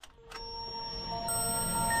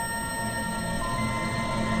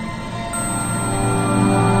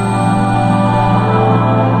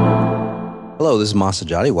Hello, this is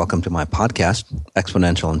Masajati. Welcome to my podcast,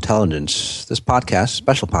 Exponential Intelligence. This podcast,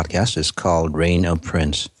 special podcast, is called Reign of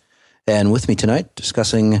Prince. And with me tonight,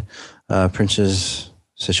 discussing Prince's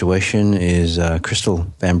situation, is Crystal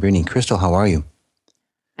Fambrini. Crystal, how are you?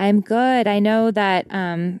 I'm good. I know that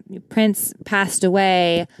Prince passed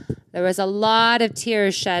away. There was a lot of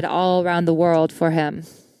tears shed all around the world for him.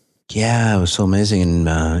 Yeah, it was so amazing. And,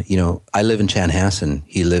 I live in Chanhassen.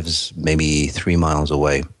 He lives maybe 3 miles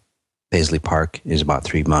away. Paisley Park is about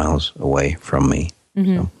 3 miles away from me.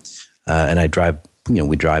 Mm-hmm. And I drive,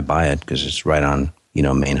 we drive by it because it's right on,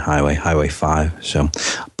 main highway, Highway 5. So,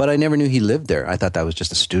 but I never knew he lived there. I thought that was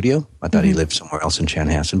just a studio. I thought he lived somewhere else in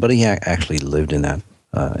Chanhassen, but he actually lived in that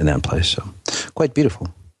place. So quite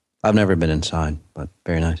beautiful. I've never been inside, but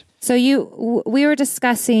very nice. So we were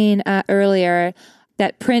discussing earlier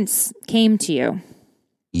that Prince came to you.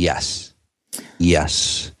 Yes.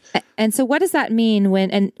 And so what does that mean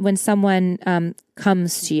when someone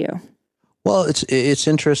comes to you? Well, it's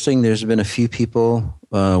interesting. There's been a few people,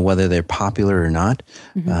 whether they're popular or not,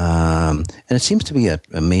 and it seems to be a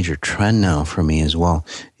major trend now for me as well,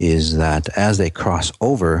 is that as they cross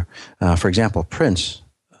over, for example, Prince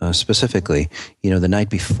specifically, the night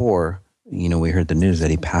before, we heard the news that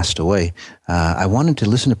he passed away, I wanted to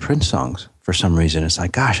listen to Prince songs. For some reason, it's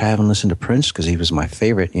like, gosh, I haven't listened to Prince because he was my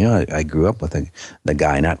favorite. I grew up with the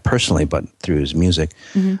guy, not personally, but through his music.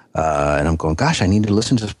 And I'm going, gosh, I need to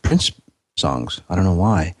listen to Prince songs. I don't know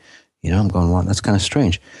why. I'm going, well, that's kind of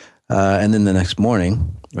strange. And then the next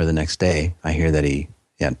morning or the next day, I hear that he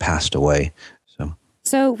had passed away.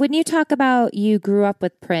 So when you talk about you grew up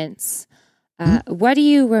with Prince, what do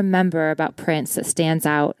you remember about Prince that stands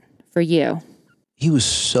out for you? He was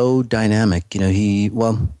so dynamic.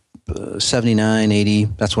 79, 80,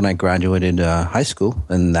 that's when I graduated high school.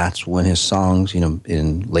 And that's when his songs,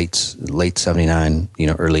 in late 79,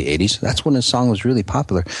 early 80s, that's when his song was really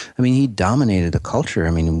popular. I mean, he dominated the culture.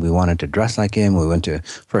 I mean, we wanted to dress like him. We went to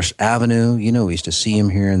First Avenue. We used to see him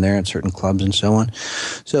here and there at certain clubs and so on.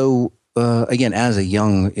 So, again, as a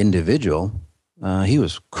young individual, he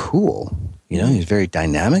was cool. He was very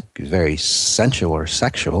dynamic, very sensual or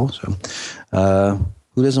sexual. So,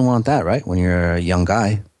 who doesn't want that, right? When you're a young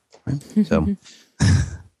guy. Right? So,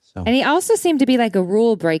 and he also seemed to be like a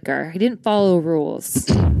rule breaker. He didn't follow rules.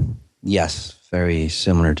 Yes, very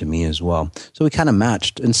similar to me as well. So we kind of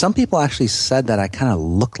matched. And some people actually said that I kind of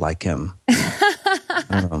looked like him. I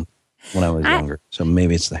don't know, when I was younger. So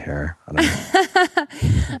maybe it's the hair. I don't know.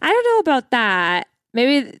 I don't know about that.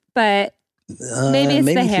 Maybe, but maybe it's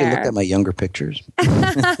the hair. Maybe if you look at my younger pictures, you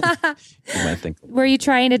might think. Were you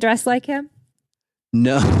trying to dress like him?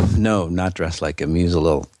 No, not dressed like him. He was a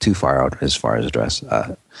little too far out as far as dress.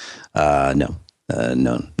 No,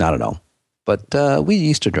 not at all. But we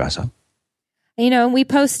used to dress up. We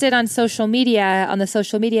posted on social media, on the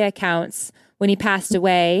social media accounts, when he passed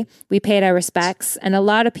away. We paid our respects, and a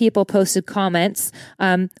lot of people posted comments.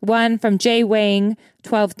 One from Jay Wang,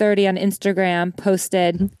 1230 on Instagram,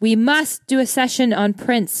 posted, "We must do a session on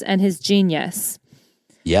Prince and his genius."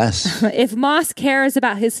 Yes. If Moss cares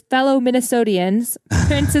about his fellow Minnesotians,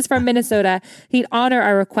 Prince is from Minnesota, he'd honor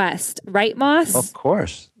our request. Right, Moss? Of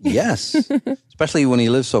course. Yes. Especially when he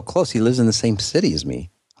lives so close. He lives in the same city as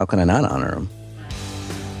me. How can I not honor him?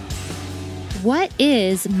 What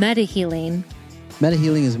is meta-healing?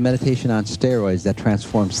 Meta-healing is meditation on steroids that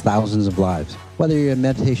transforms thousands of lives. Whether you're a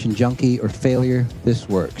meditation junkie or failure, this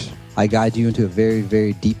works. I guide you into a very,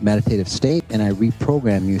 very deep meditative state, and I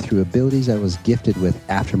reprogram you through abilities I was gifted with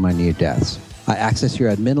after my near deaths. I access your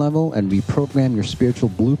admin level and reprogram your spiritual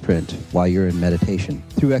blueprint while you're in meditation.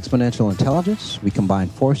 Through exponential intelligence, we combine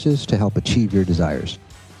forces to help achieve your desires.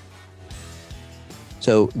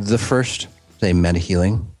 So the first, say,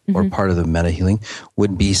 meta-healing, or part of the meta-healing,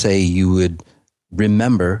 would be, say, you would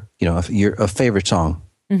remember, if you're a favorite song,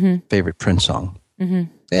 favorite Prince song.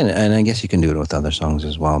 And I guess you can do it with other songs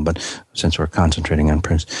as well, but since we're concentrating on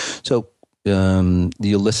Prince. So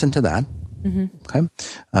you listen to that, okay?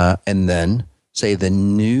 And then say the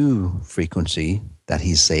new frequency that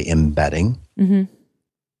he's, say, embedding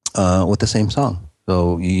with the same song.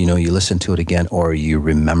 So, you listen to it again, or you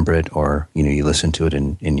remember it, or, you listen to it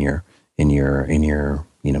in your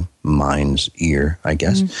mind's ear, I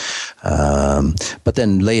guess. But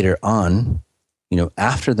then later on,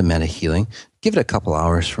 after the meta healing, give it a couple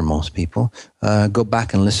hours for most people. Go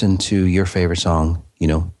back and listen to your favorite song,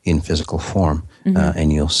 in physical form,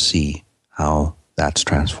 and you'll see how that's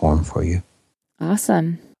transformed for you.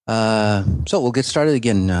 Awesome. So we'll get started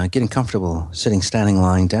again, getting comfortable, sitting, standing,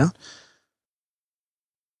 lying down.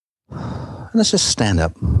 And let's just stand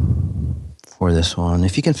up for this one.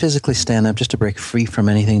 If you can physically stand up, just to break free from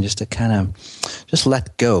anything, just to kind of just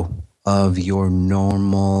let go of your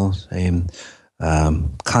normal, say,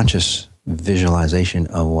 conscious visualization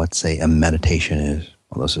of what, say, a meditation is.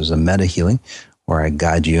 Well, this is a meta healing where I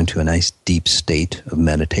guide you into a nice deep state of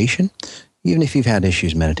meditation, even if you've had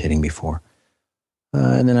issues meditating before.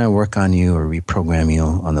 And then I work on you or reprogram you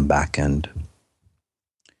on the back end.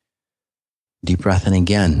 Deep breath in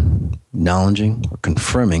again, acknowledging or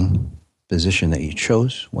confirming the position that you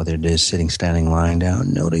chose, whether it is sitting, standing, lying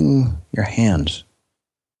down, noting your hands,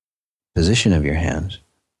 position of your hands,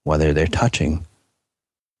 whether they're touching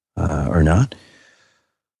or not,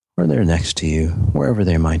 or they're next to you, wherever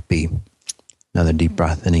they might be. Another deep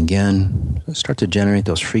breath in again. Let's start to generate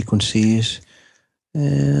those frequencies.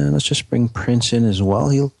 And let's just bring Prince in as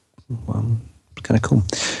well. Kind of cool.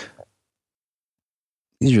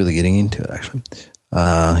 He's really getting into it, actually.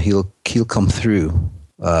 He'll come through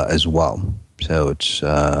as well. So it's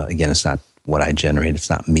again, it's not what I generate. It's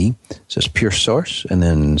not me. It's just pure source, and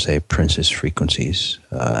then say Prince's frequencies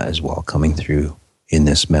as well coming through in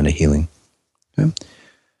this meta healing. Okay.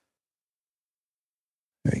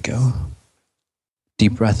 There we go.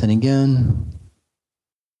 Deep breath in again.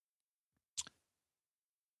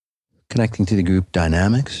 Connecting to the group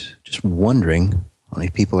dynamics. Just wondering how many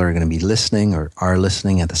people are going to be listening or are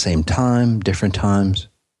listening at the same time, different times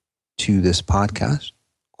to this podcast.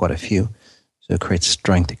 Quite a few. So it creates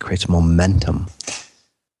strength. It creates momentum.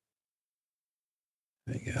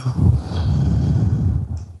 There you go.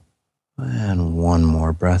 And one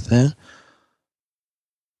more breath in.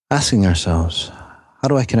 Asking ourselves, how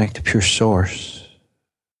do I connect to pure source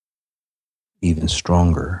even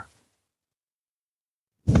stronger?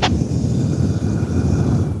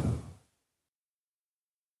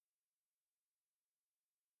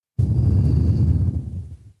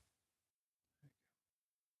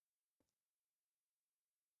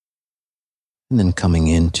 And then coming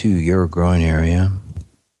into your groin area.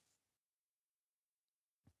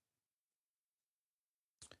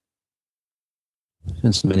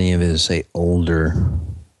 Since many of his, say, older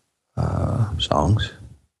songs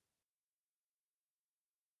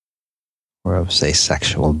or of, say,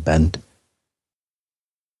 sexual bent.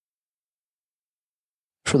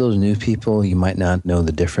 For those new people, you might not know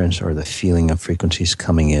the difference or the feeling of frequencies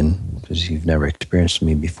coming in because you've never experienced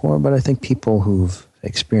me before, but I think people who've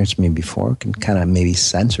experienced me before can kind of maybe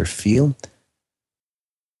sense or feel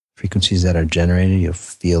frequencies that are generated. You'll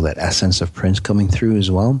feel that essence of Prince coming through as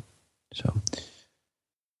well. So,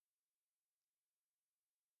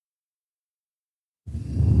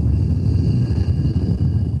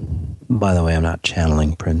 by the way, I'm not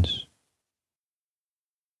channeling Prince.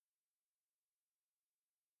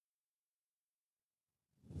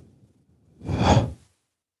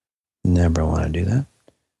 Never want to do that.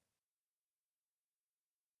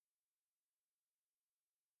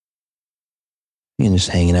 And just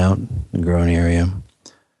hanging out in the groin area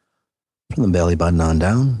from the belly button on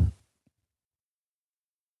down.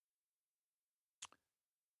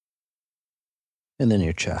 And then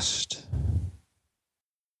your chest.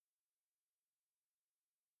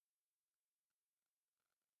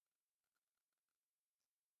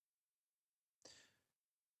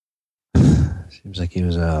 Seems like he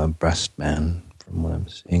was a breast man from what I'm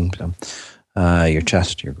seeing. So, your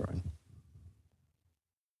chest, your groin.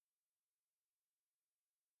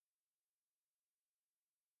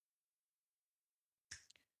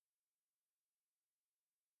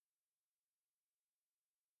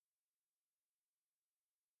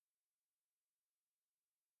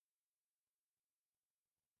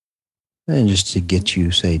 And just to get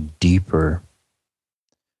you, say, deeper,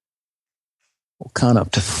 we'll count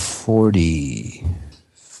up to 45.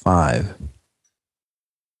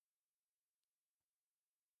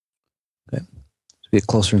 Okay. So we get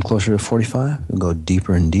closer and closer to 45. We'll go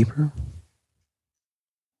deeper and deeper.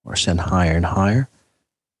 Or ascend higher and higher.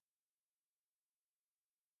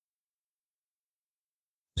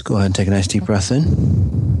 Let's go ahead and take a nice deep breath in.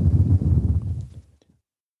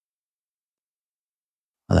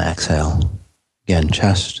 On the exhale, again,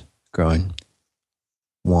 chest, groin.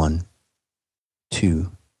 1, 2,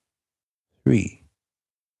 3,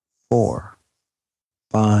 4,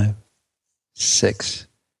 5, 6,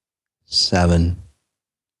 7,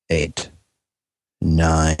 8,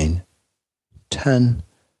 9, 10,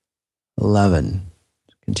 11.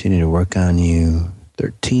 Continue to work on you.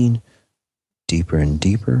 13, deeper and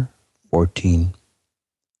deeper. 14,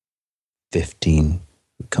 15.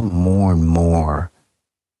 Become more and more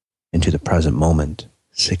into the present moment.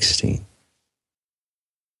 16,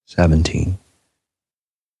 17,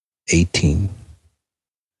 18.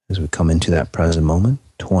 As we come into that present moment.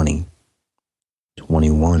 20,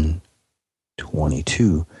 21,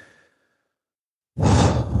 22,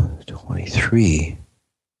 23,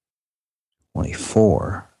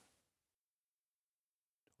 24,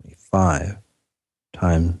 25.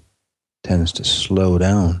 Time tends to slow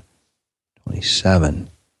down. 27,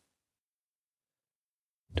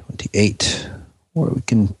 28, or we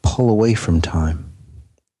can pull away from time.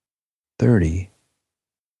 30,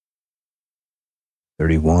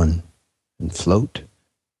 31, and float.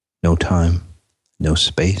 No time, no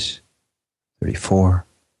space. 34,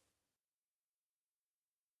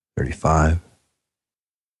 35,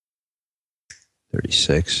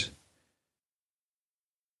 36,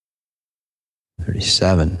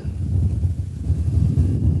 37,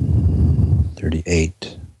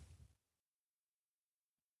 38,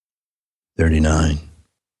 39,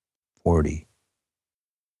 40,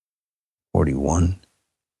 41,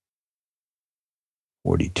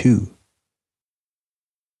 42,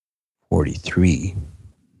 43,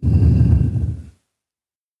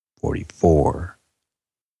 44,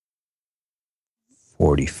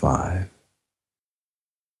 45.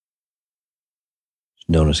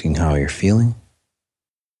 Noticing how you're feeling.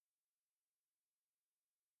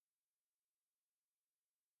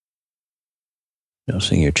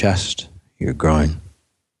 Noticing your chest, your groin.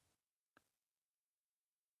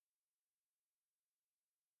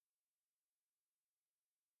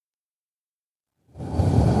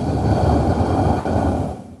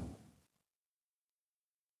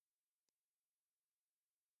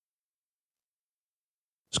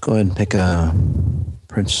 Let's go ahead and pick a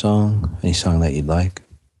Prince song, any song that you'd like.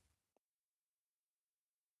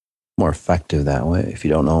 More effective that way if you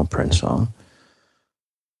don't know a Prince song.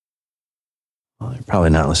 Well, you're probably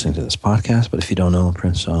not listening to this podcast, but if you don't know a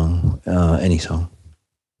Prince song, any song.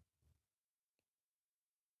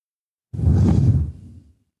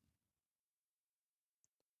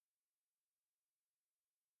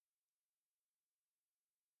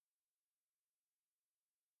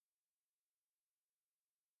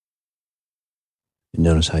 You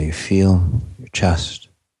notice how you feel, your chest,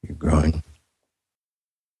 your groin.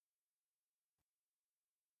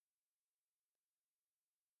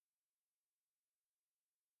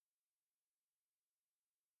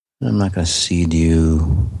 And I'm not going to cede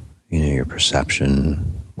you, your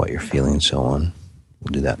perception, what you're feeling, and so on.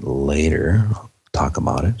 We'll do that later. I'll talk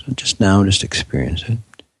about it. So just now, just experience it.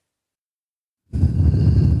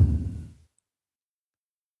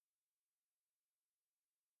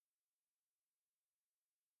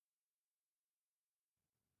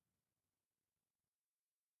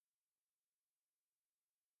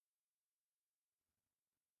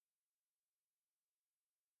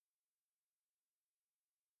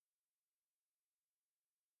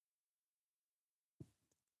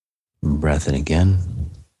 Breath in again.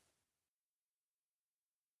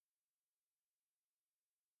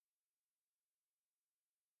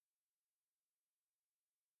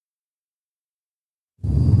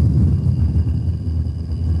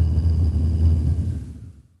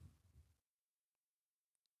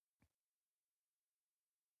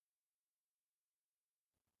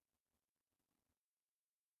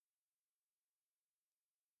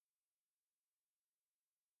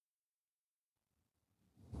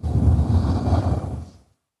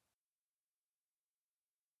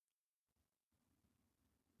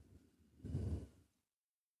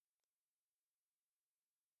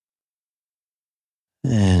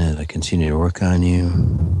 And as I continue to work on you,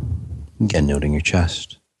 again, noting your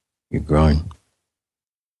chest, your groin.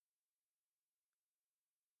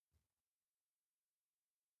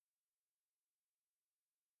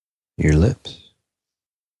 Your lips.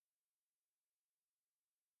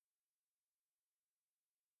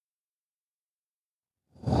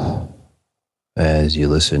 As you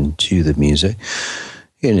listen to the music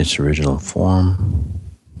in its original form,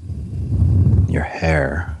 your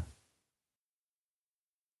hair.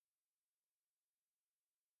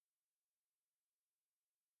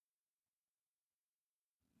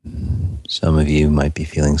 Some of you might be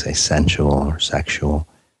feeling, say, sensual or sexual.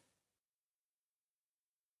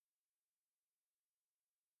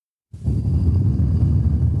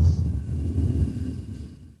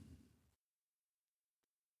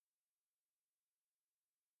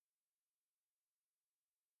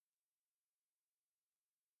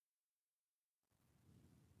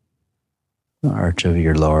 The arch of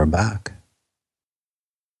your lower back.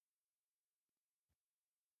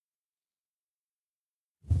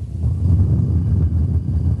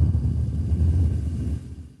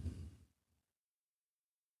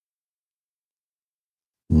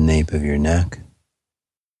 Nape of your neck.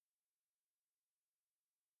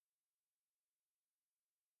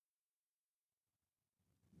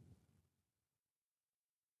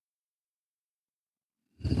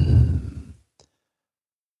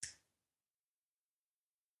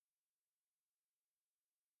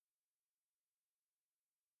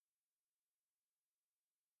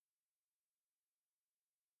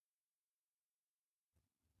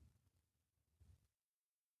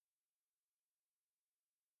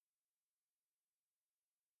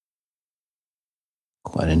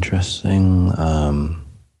 quite interesting.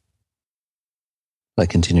 I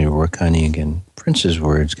continue to work on you again. Prince's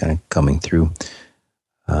words kind of coming through.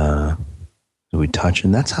 We touch,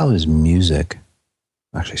 and that's how his music,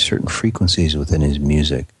 actually certain frequencies within his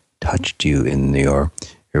music, touched you in your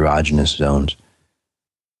erogenous zones.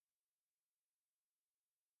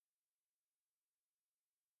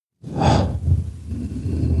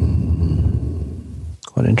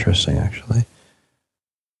 Quite interesting, actually.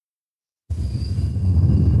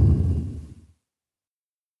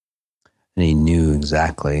 And he knew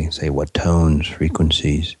exactly, say, what tones,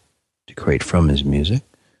 frequencies to create from his music.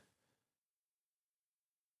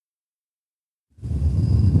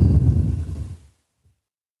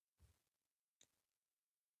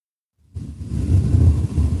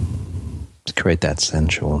 To create that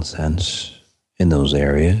sensual sense in those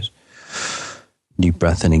areas. Deep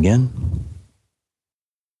breath in again.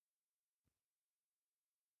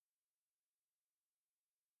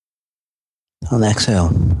 On the exhale,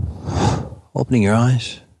 opening your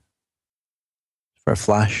eyes for a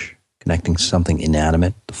flash, connecting to something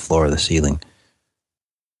inanimate, the floor or the ceiling.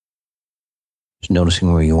 Just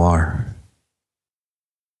noticing where you are.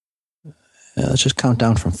 Let's just count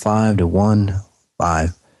down from 5 to 1,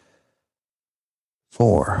 5,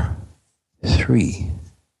 4, 3,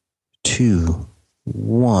 2,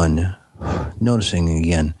 1. Noticing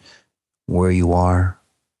again where you are,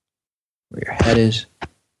 where your head is,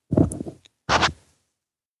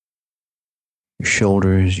 your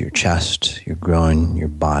shoulders, your chest, your groin, your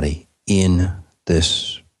body in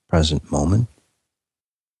this present moment.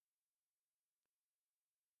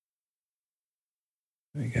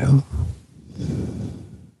 There you go.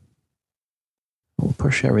 We'll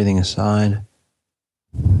push everything aside.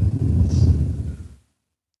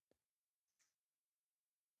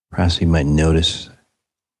 Perhaps you might notice,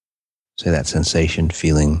 say, that sensation,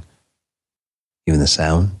 feeling, even the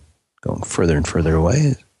sound going further and further away,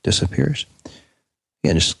 it disappears.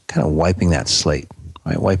 Again, just kind of wiping that slate,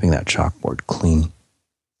 right? Wiping that chalkboard clean.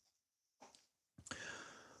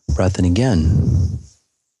 Breath in again.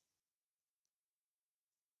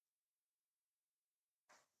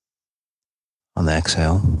 On the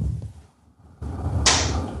exhale,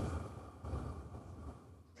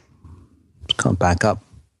 just come back up.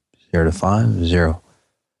 0 to 5, 0.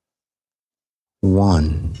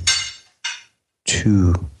 1,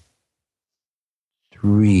 2,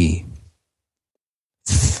 3,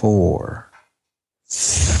 4,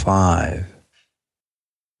 5.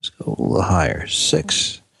 Let's go a little higher.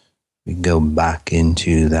 6. We go back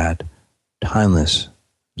into that timeless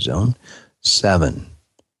zone. 7,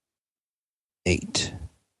 8,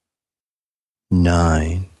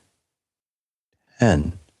 9,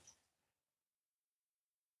 10,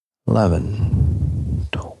 11,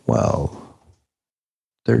 12,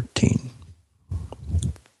 13,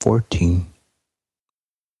 14,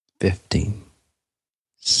 15,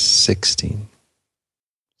 16,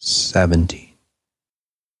 17,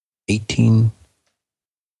 18,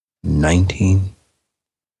 19.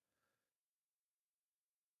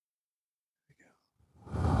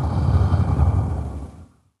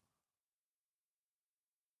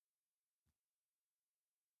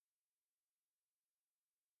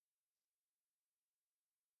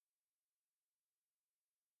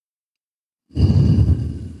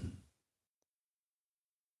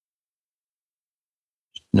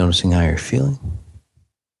 Noticing how you're feeling.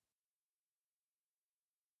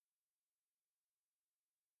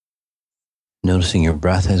 Noticing your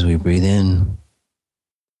breath as we breathe in.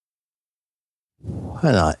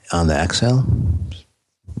 And on the exhale,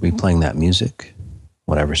 replaying that music,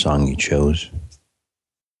 whatever song you chose.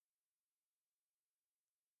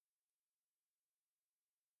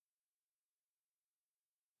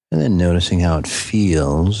 And then noticing how it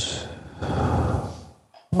feels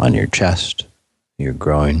on your chest, your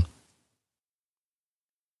groin.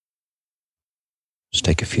 Just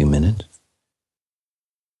take a few minutes.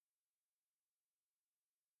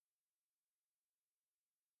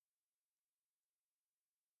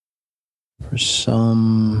 For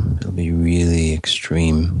some, it'll be really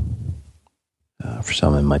extreme. For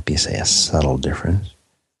some, it might be, say, a subtle difference.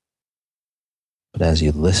 But as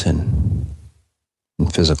you listen in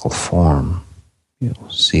physical form,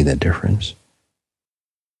 you'll see the difference.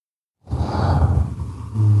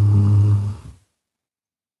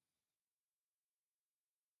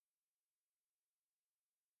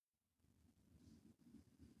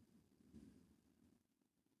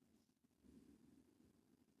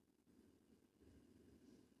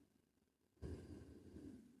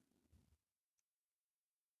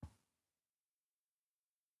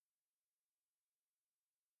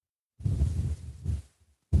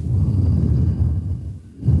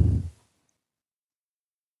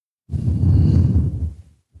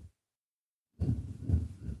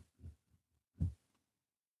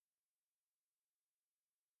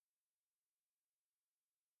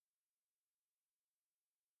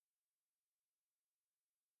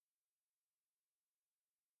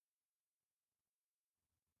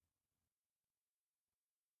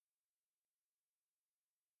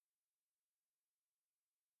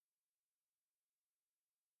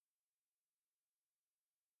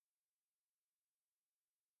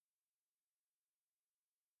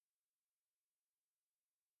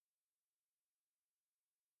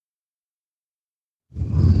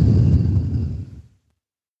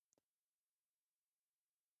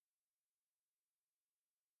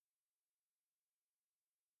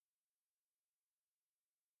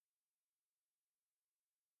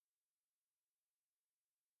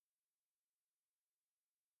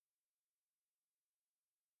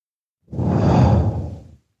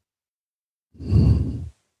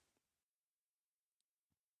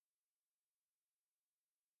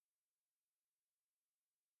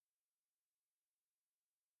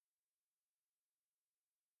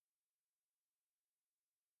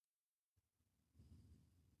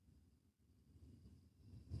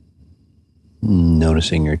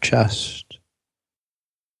 Noticing your chest,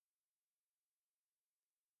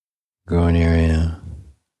 groin area,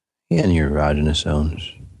 and your erogenous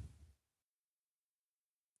zones.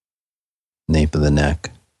 Nape of the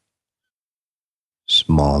neck,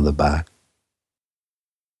 small of the back,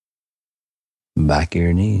 back of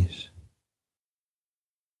your knees.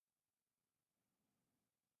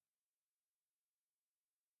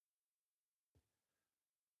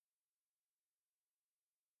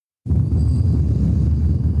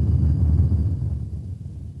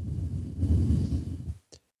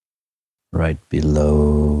 Right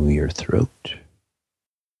below your throat.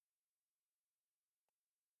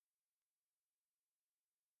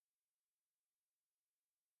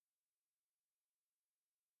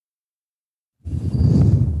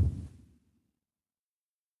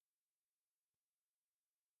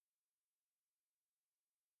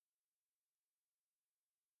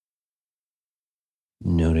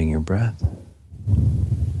 Noting your breath.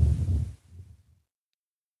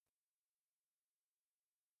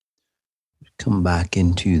 Come back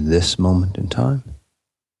into this moment in time.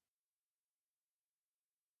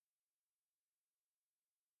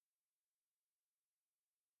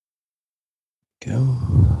 Go.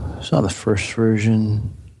 Saw the first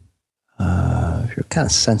version. If you're kind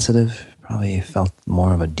of sensitive, probably felt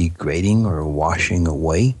more of a degrading or washing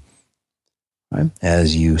away, right?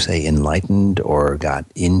 As you say, enlightened or got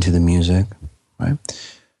into the music, right?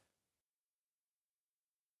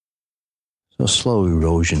 So slow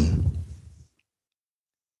erosion.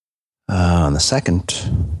 On the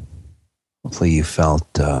second, hopefully you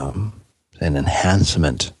felt an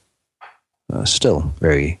enhancement, still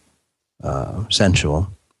very sensual,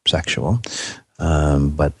 sexual,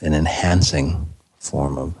 but an enhancing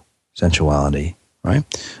form of sensuality, right?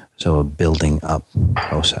 So a building up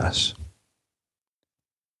process.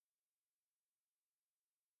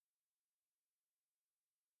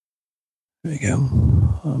 There you go.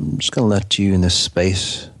 I'm just going to let you in this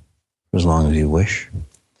space for as long as you wish.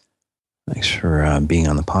 Thanks for being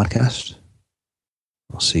on the podcast.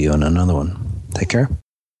 I'll see you on another one. Take care.